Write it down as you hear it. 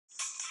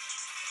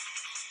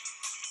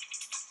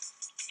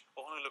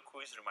এখন হলো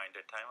quiz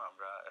reminder time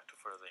আমরা একটু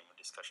ফার্দার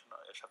ডিসকাশন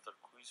এর সপ্তাহের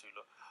কুইজ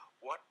হলো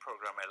what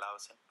program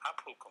allows an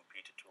Apple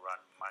computer to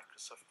run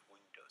Microsoft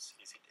Windows?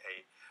 Is it A.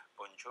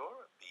 Bonjour,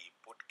 B.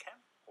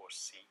 Bootcamp, or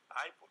C.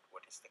 iBoot?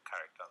 What is the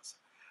correct answer?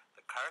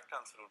 The correct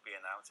answer will be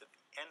announced at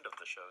the end of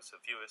the show, so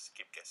viewers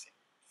keep guessing.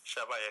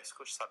 Shaba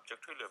Exco's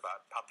subject will be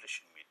about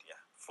publishing media.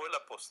 Foila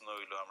প্রশ্ন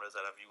হইলো আমরা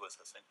যারা viewers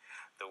আছেন,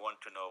 they want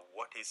to know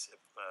what is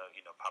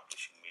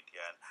publishing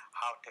media and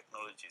how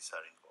technologies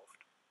are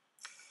involved.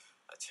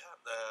 আচ্ছা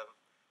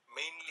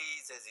mainly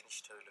যে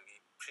জিনিসটা হইলো কি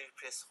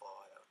প্রিপ্রেস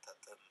হয় অর্থাৎ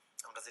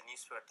আমরা যে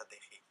নিউজ পেপারটা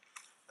দেখি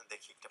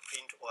একটা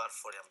প্রিন্ট ওয়ার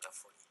পরে আমরা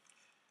পড়ি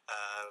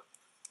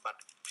বাট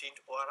প্রিন্ট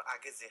ওয়ার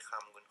আগে যে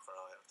কামগুন করা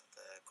হয় অর্থাৎ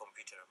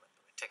কম্পিউটারের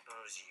মাধ্যমে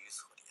টেকনোলজি ইউজ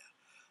করিয়া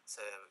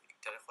সো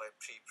এটারে হয়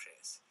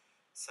প্রিপ্রেস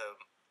সো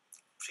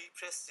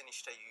প্রিপ্রেস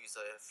জিনিসটা ইউজ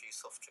হয় few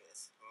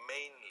সফটওয়্যারস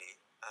mainly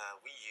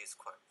we use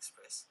Quark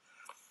Express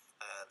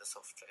the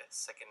software.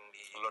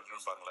 Secondly, London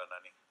Bangla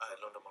Nani.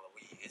 London Bangla.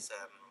 We use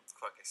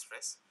Quark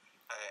Express,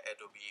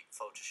 Adobe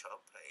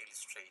Photoshop,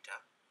 Illustrator,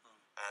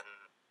 and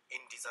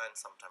InDesign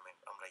sometimes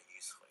আমরা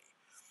use করি.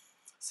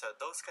 So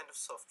those kind of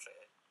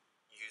software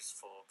used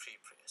for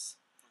prepress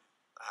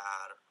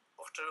are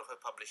after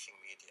publishing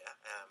media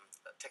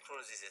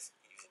technologies is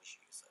using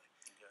use.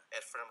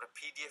 এরপর আমরা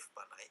PDF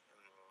বানাই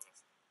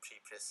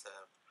prepress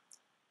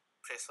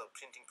press or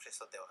printing press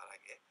দেওয়ার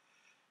আগে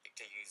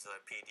একটা use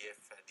হয় PDF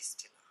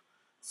distiller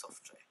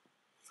software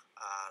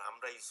আর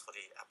আমরা ইউজ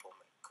করি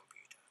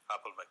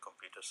Apple Mac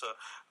computer. So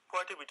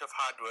quite a bit of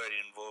hardware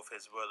involved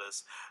as well as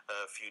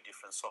a few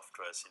different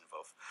softwares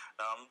involved.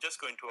 Now I'm just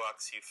going to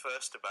ask you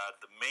first about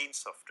the main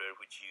software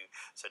which you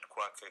said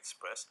Quark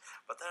Express,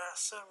 but there are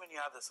so many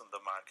others on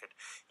the market,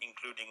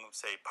 including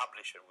say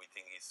Publisher we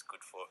think is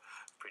good for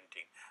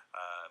printing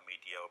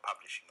media or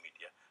publishing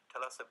media.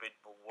 Tell us a bit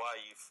why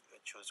you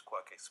chose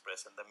Quark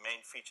Express and the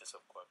main features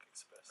of Quark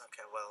Express.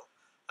 Okay, well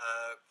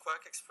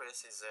Quark Express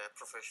is a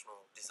professional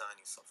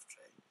designing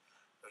software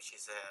which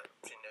is a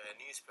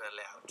newspaper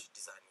layout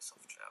designing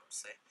software, I would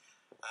say.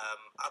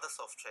 Other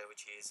software,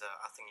 which is,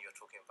 I think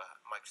you're talking about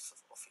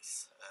Microsoft Office,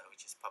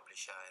 which is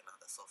Publisher and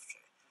other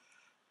software.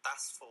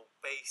 That's for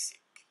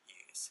basic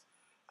use.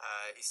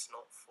 It's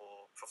not for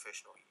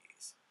professional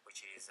use,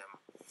 which is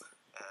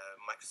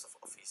Microsoft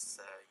Office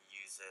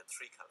use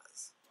 3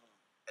 colors,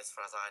 as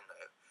far as I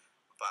know.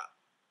 But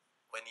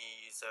when you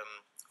use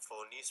for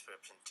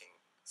newspaper printing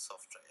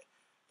software,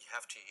 you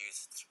have to use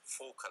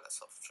 4 color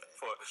software.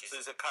 So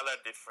there's a color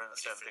difference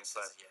and things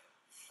like that.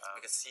 Yeah.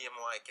 Because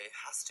CMYK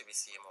has to be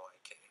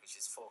CMYK, which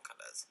is 4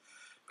 colors.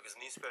 Because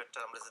newspaper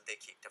terms they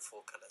keep the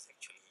 4 colors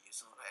actually use.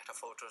 Right?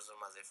 Photos are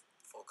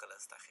 4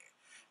 colors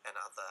and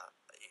other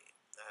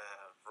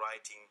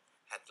writing,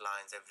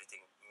 headlines,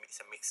 everything is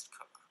a mixed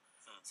color.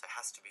 So it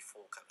has to be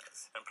 4 colors.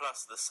 And plus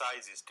the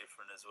size is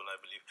different as well, I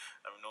believe.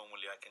 I mean,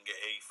 normally I can get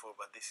A4,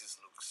 but this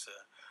looks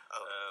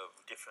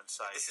different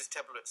size. This is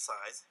tablet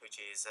size,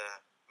 which is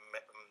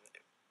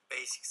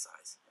basic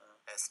size.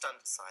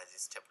 Standard size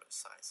is tablet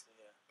size.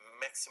 Yeah.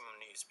 Maximum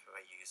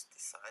newspaper use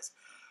this size.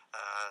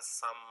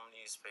 Some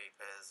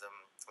newspapers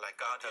like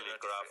Guardian,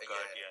 Telegraph,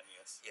 Guardian,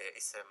 yes. Yeah,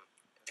 it's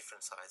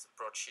different size.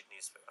 Broadsheet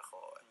newspaper.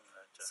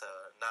 So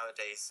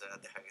nowadays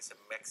there is a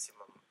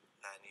maximum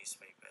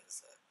newspapers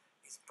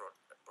is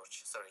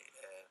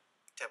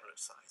tablet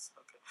size.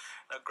 Okay.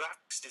 Now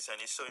graphics design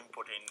is so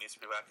important in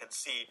newspaper. I can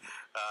see,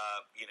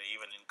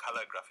 even in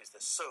color graphics,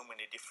 there's so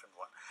many different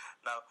ones.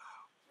 Now,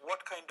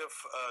 what kind of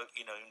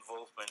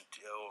involvement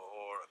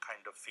or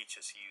kind of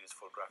features you use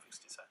for graphics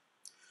design?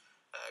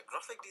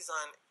 Graphic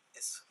design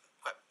is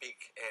quite a big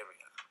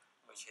area,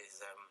 which is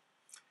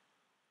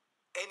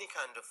any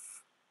kind of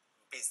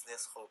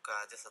business hoka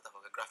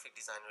graphic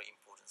designer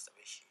importance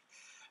beshi.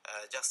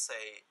 Just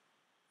say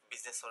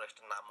business or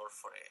একটা নামর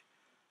পরে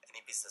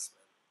any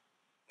businessman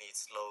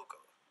needs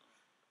logo.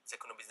 যে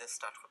কোনো business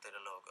start করতে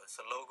হলে logo. So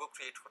logo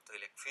create করতে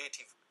হলে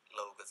creative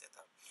logo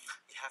যেটা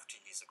you have to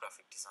use a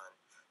graphic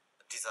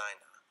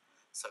designer.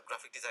 So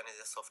graphic designer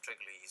যে software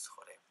গুলো use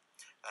করে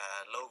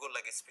logo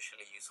লাগে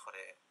especially use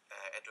করে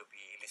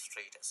Adobe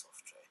Illustrator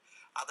software.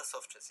 Other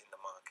softwares in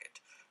the market,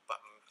 but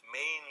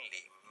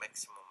mainly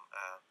maximum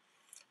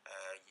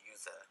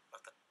user or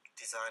the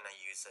designer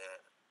use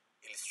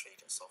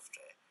Illustrator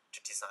software to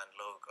design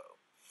logo.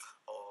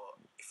 Or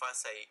if I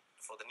say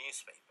for the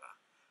newspaper,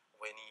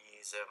 when you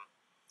use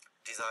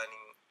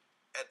designing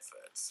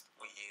adverts,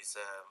 we use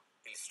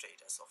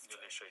Illustrator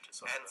software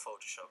and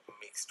Photoshop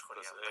mixed.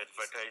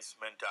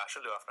 Advertisement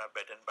actually after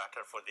bread and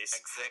butter for this.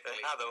 Exactly.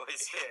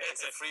 Otherwise,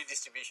 it's a free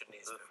distribution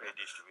newspaper.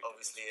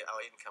 Obviously,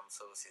 our income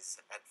source is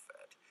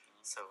advert.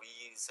 So we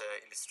use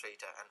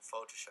Illustrator and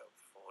Photoshop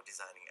for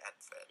designing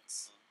adverts.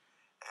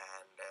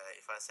 And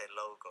if I say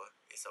logo,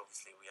 it's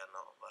obviously we are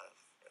not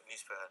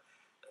newspaper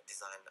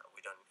design.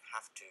 We don't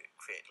have to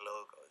create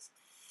logos.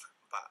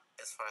 But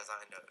as far as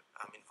I know,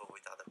 I'm involved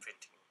with other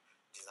printing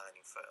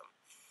designing firm.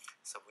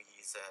 So we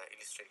use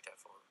Illustrator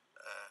for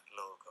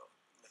logo.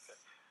 Okay.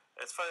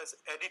 As far as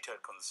editor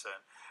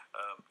concerned,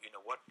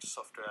 what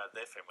software are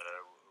they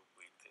familiar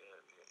with?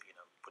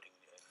 Putting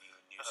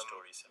new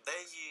stories.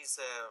 They use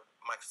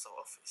Microsoft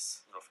Office.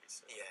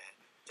 Yeah,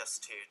 just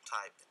to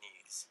type the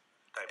news.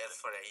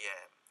 এরপরে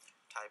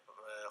type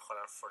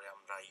করার পরে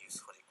আমরা use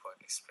করি quack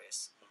express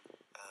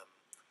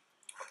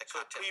So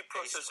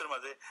pre-processor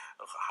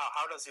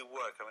how does it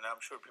work? I mean,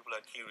 I'm sure people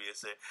are curious.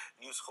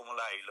 News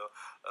khomala ailo.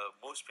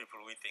 Most people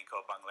we think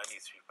of Bangla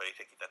newspaper. It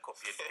kita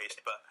copy and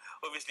paste, but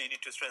obviously you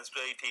need to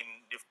translate in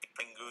different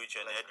language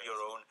and add your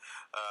own,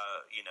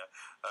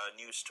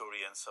 news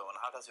story and so on.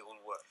 How does it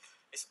all work?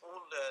 It's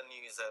all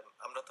news.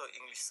 আমরা তো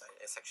English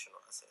section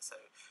আছে. So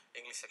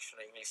English section,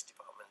 English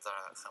department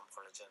যারা কাম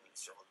করে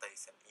journalists, they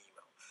send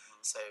email.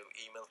 So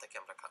email থেকে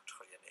আমরা cut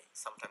করিয়ে নেই.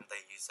 Sometimes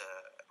they use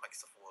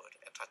Microsoft Word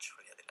attach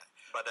করিয়ে দিলা.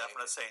 But I'm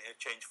not saying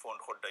change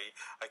font hodai.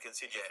 I can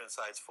see different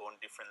size font,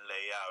 different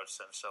layouts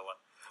and so on.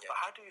 But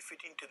how do you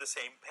fit into the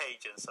same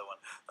page and so on?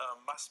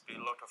 Must be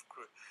a lot of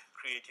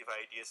creative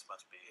ideas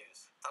must be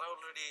used. তারা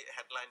already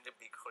headline the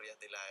big করিয়ে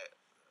দিলা.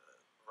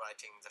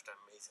 Writing that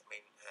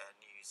main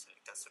news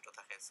একটা ছোট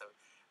থাকে. So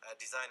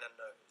designer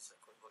knows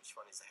which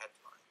one is the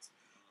headlines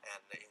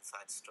and the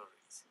inside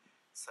stories.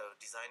 So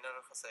designer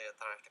কাছে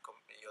তার একটা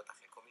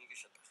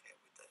communication থাকে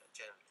with the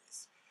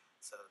journalists.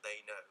 So they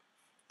know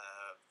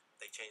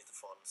they change the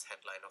fonts,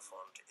 headline of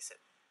font. Is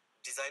it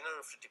designer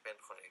of depend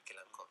করে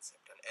কিলাম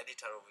concept and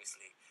editor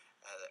obviously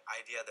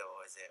idea দেওয়া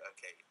হয় যে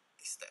okay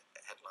this is the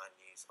headline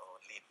news or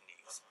lead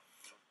news.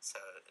 So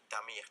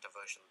dummy একটা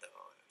version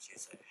দেওয়া হয় which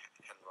is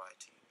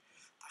handwriting.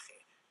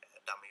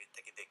 Dummy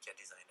থেকে দেখিয়া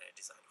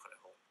design করে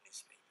whole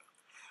newspaper.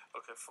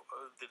 Okay,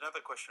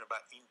 another question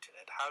about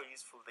internet. How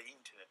useful the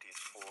internet is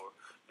for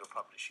your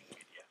publishing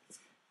media?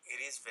 It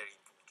is very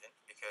important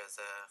because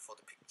for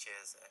the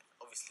pictures,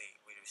 obviously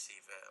we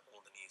receive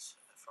all the news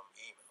from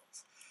emails,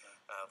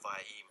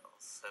 via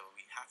emails, so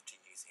we have to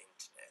use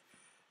internet.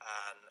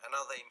 And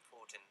another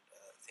important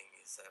thing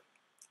is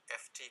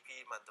FTP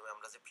মাধ্যমে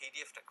আমরা যে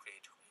PDF টা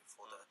create করি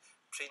for the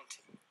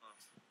printing,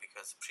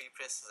 because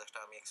pre-press যেটা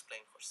আমি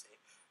explain করছি,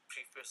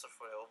 pre-pressor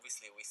for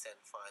obviously we send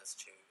files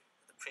to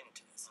the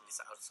printers. It's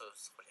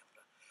outsourced করি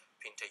আমরা,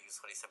 printer use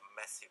করি. It's a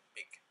massive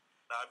big.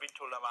 Now I've been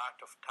told I'm out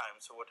of time,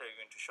 so what are you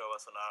going to show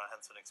us on our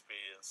hands-on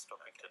experience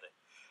topic today?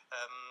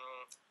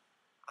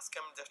 আজকে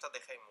আমি যেটা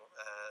দেখাইমু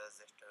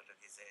যেটা হলো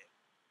কি যে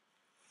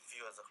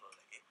ভিউয়ার্স হলো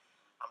লাগি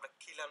আমরা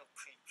কিলান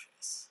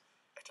প্রি-প্রেস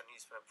একটা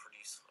নিউজপেপার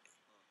প্রডিউস করি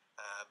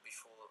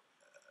before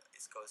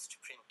it goes to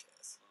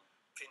printers.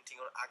 Printing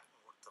এর আগ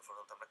মুহূর্ত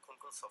পর্যন্ত আমরা কোন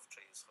কোন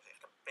সফটওয়্যার ইউজ করি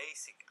একটা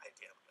বেসিক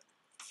আইডিয়া আমরা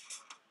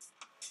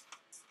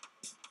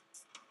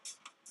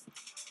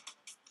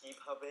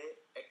কিভাবে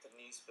একটা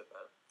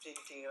নিউজপেপার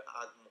প্রিন্টিং এর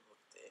আগ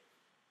মুহূর্তে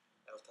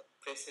অর্থাৎ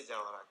প্রেসে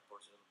যাওয়ার আগ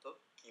পর্যন্ত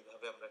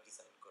কিভাবে আমরা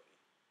ডিজাইন করি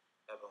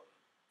এবং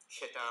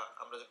সেটা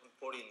আমরা যখন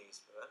পড়ি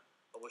নিউজপেপার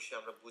অবশ্যই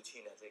আমরা বুঝি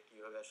না যে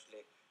কিভাবে আসলে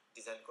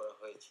ডিজাইন করা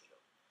হয়েছিল।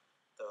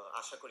 তো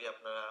আশা করি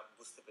আপনারা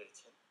বুঝতে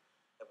পেরেছেন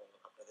এবং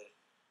আপনাদের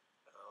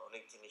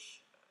অনেক জিনিস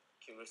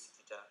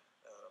কিউরিওসিটিটা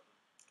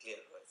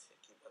ক্লিয়ার হয়েছে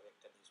কিভাবে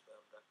একটা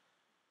নিউজপেপার আমরা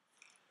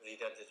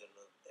রিডারদের জন্য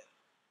দেয়া।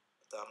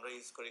 তো আমরা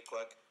ইউজ করি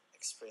কোয়াক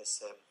এক্সপ্রেস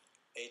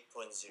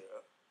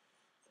 8.0।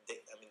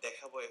 আমি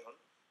দেখাবো এখন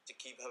যে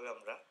কিভাবে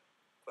আমরা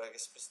কোয়াক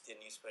এক্সপ্রেস দিয়ে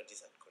নিউজপেপার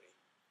ডিজাইন করি।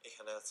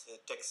 এখানে আছে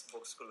টেক্সট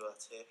বক্সগুলো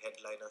আছে,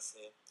 হেডলাইন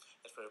আছে,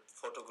 এরপরে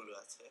ফটোগুলো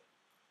আছে।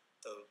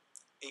 তো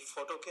এই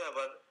ফটোকে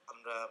আবার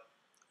আমরা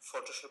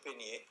ফটোশপে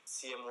নিয়ে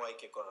CMYK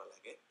কে করা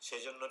লাগে,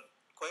 সেজন্য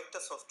কয়েকটা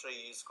সফটওয়্যার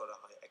ইউজ করা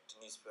হয় একটা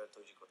নিউজপেপার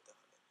তৈরি করতে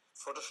হলে।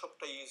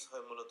 ফটোশপটা ইউজ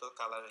হয় মূলত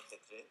কালারের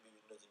ক্ষেত্রে,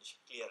 বিভিন্ন জিনিস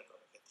ক্লিয়ার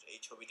করার ক্ষেত্রে। এই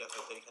ছবিটা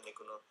হয়তো এখানে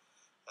কোনো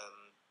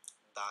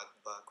দাগ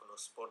বা কোনো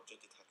স্পট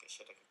যদি থাকে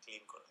সেটাকে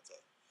ক্লিন করা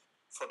যায়।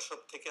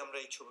 ফটোশপ থেকে আমরা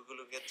এই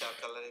ছবিগুলোকে চার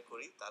কালারে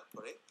করি,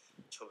 তারপরে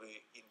ছবি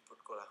ইনপুট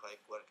করা হয়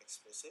কোয়ার্ক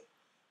এক্সপ্রেসে,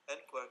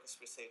 এন্ড কোয়ার্ক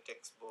এক্সপ্রেসে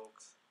টেক্সট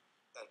বক্স,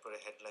 তারপরে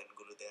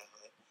হেডলাইনগুলো দেওয়া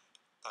হয়,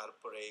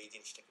 তারপরে এই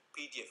জিনিসটাকে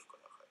PDF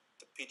করা হয়।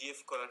 তো PDF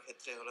করার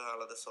ক্ষেত্রে হলো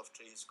আলাদা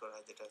সফটওয়্যার ইউজ করা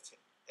হয় যেটা হচ্ছে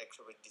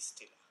অ্যাক্রোব্যাট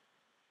ডিস্টিলার।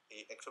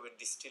 এই অ্যাক্রোব্যাট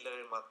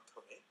ডিস্টিলারের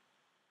মাধ্যমে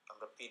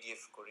আমরা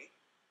PDF করি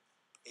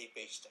এই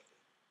পেজটাকে।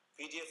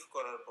 PDF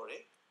করার পরে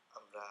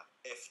আমরা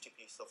FTP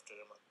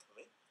সফটওয়্যারের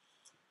মাধ্যমে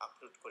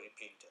আপলোড করি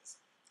প্রিন্টার্স।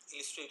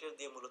 ইলাস্ট্রেটর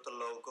দিয়ে মূলত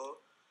লোগো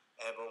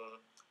এবং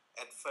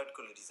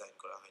অ্যাডভার্টগুলো ডিজাইন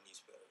করা হয়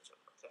নিউজপেপারের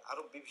জন্য।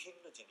 আরো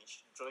বিভিন্ন জিনিস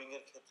ড্রয়িং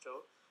এর ক্ষেত্রেও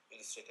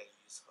ইলাস্ট্রেটর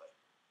ইউজ হয়।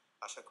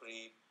 আশা করি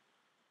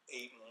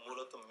এই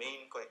মূলত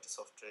মেইন কয়েকটা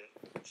সফটওয়্যার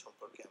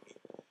সম্পর্কে আমি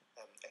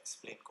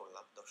এক্সপ্লেইন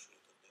করলাম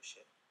দর্শকদের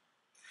উদ্দেশ্যে।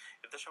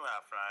 এটার সময়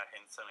আপনার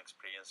হ্যান্ডস-অন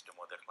এক্সপেরিয়েন্স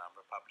ডেমো দেখলাম,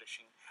 আমরা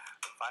পাবলিশিং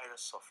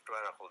ভাইরাস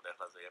সফটওয়্যার এখন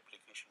দেখলা যে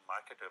অ্যাপ্লিকেশন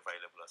মার্কেটে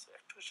অ্যাভেলেবল আছে।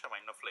 একটু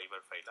সামান্য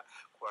ফ্লেভার পাইলা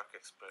কোয়ার্ক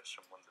এক্সপ্রেস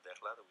সম্বন্ধে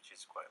দেখলা, উইচ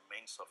ইজ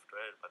মেইন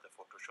সফটওয়্যার, বাদে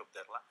ফটোশপ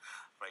দেখলা,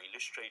 আমরা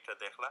ইলাস্ট্রেটর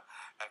দেখলা,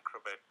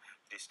 অ্যাক্রোব্যাট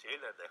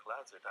ডিস্টিলার দেখলা,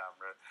 যেটা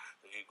আমরা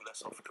এইগুলা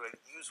সফটওয়্যার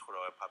ইউজ করা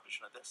হয়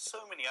publishing. There so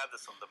many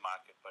others on the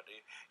market, but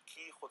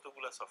কি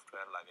কতগুলা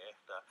সফটওয়্যার লাগে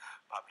একটা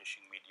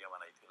পাবলিশিং মিডিয়া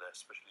বানাইতে হলে,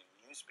 স্পেশালি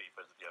নিউজ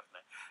পেপার যদি আপনি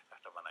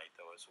একটা বানাইতে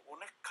হয়।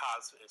 অনেক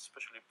কাজ,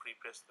 স্পেশালি প্রি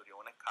প্রিপ্রেস ধরি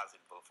অনেক কাজ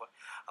ইনভলভ হয়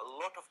a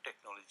lot of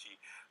technology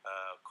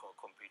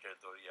computer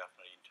ধরিয়া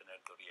আপনার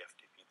ইন্টারনেট ধরিয়া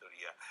FTP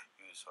ধরিয়া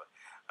ইউজ হয়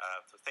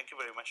so thank you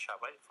very much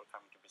Shabai for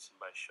coming to Business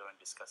Bytes show and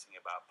discussing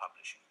about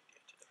publishing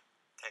media today.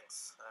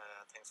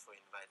 Thanks for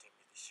inviting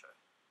me this show.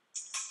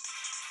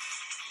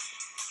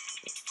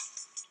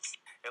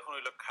 এখন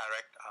হইল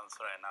correct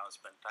answer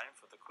announcement time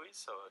for the quiz.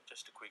 So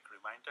just a quick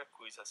reminder,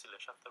 quiz আসলে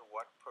সাথে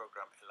what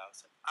program allows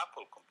an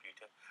Apple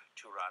computer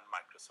to run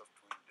Microsoft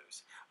Windows.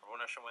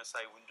 অনেক সময়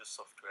চাই Windows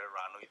software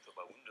run হইতো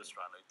বা Windows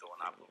run হইতো on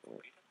Apple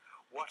computer.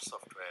 What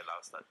software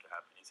allows that to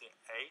happen? Is it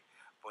A,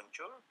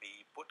 Bonjour, B,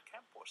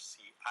 Bootcamp, or C,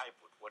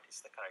 iBoot? What is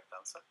the correct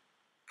answer?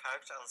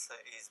 Correct answer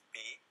is B,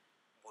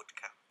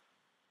 Bootcamp.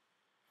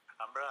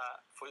 আমরা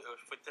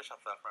প্রত্যেক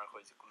সপ্তাহে আপনারা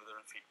হয়েছে কোনো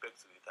ধরনের ফিডব্যাক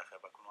যদি থাকে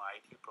বা কোনো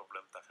আইটি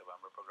প্রবলেম থাকে বা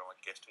আমরা প্রোগ্রামের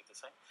গেস্ট হইতে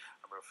চাই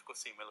আমরা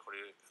অফকোর্স ইমেল করে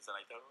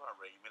জানাইতে পারবো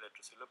আমরা ইমেল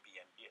অ্যাড্রেস হলো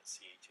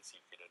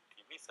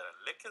bnb@chsc.tv যারা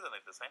লেখে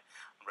জানাইতে চাই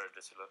আমরা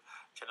অ্যাড্রেস হলো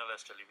channel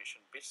S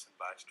television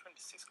Bytes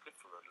 26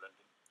 Clifford Road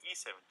London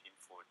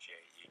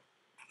E174JE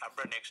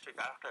আমরা নেক্সট উইক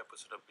আরেকটা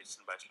এপিসোড অফ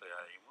Bytes লইয়া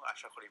আইমু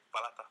আশা করি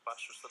ভালো থাকবা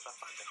সুস্থ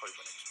থাকবা দেখা হইব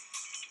নেক্সট